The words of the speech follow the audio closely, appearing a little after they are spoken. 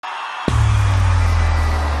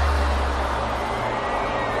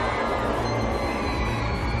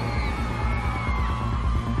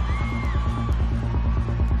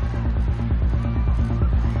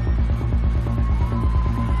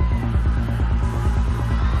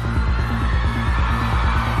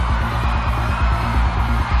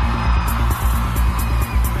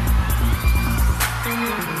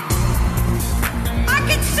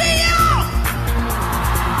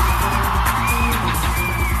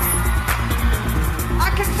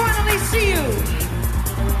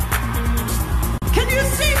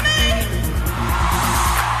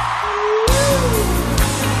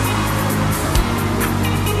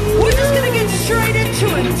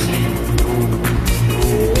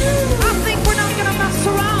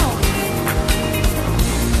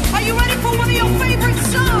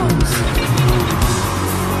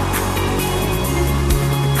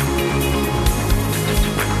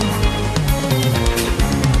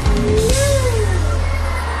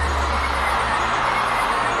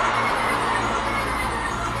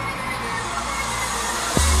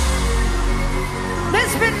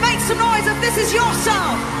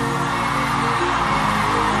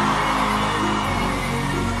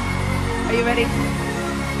you ready?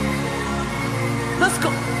 Let's go.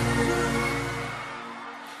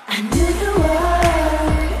 I knew you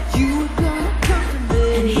were gonna come to me,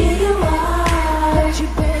 and here you are. But you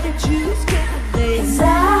better choose carefully, 'cause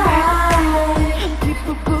I'm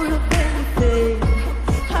capable of anything,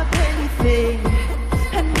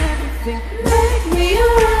 and everything. Make me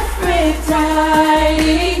your Aphrodite,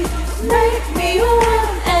 make me your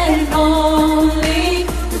one and only.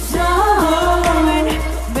 Don't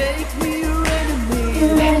make me your enemy,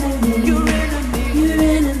 your enemy, your enemy, your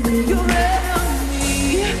enemy, your enemy.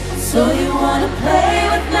 So you wanna play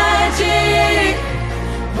with magic?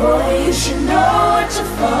 Boy, you should know what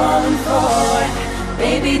you're falling for.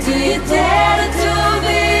 Baby, do you dare to do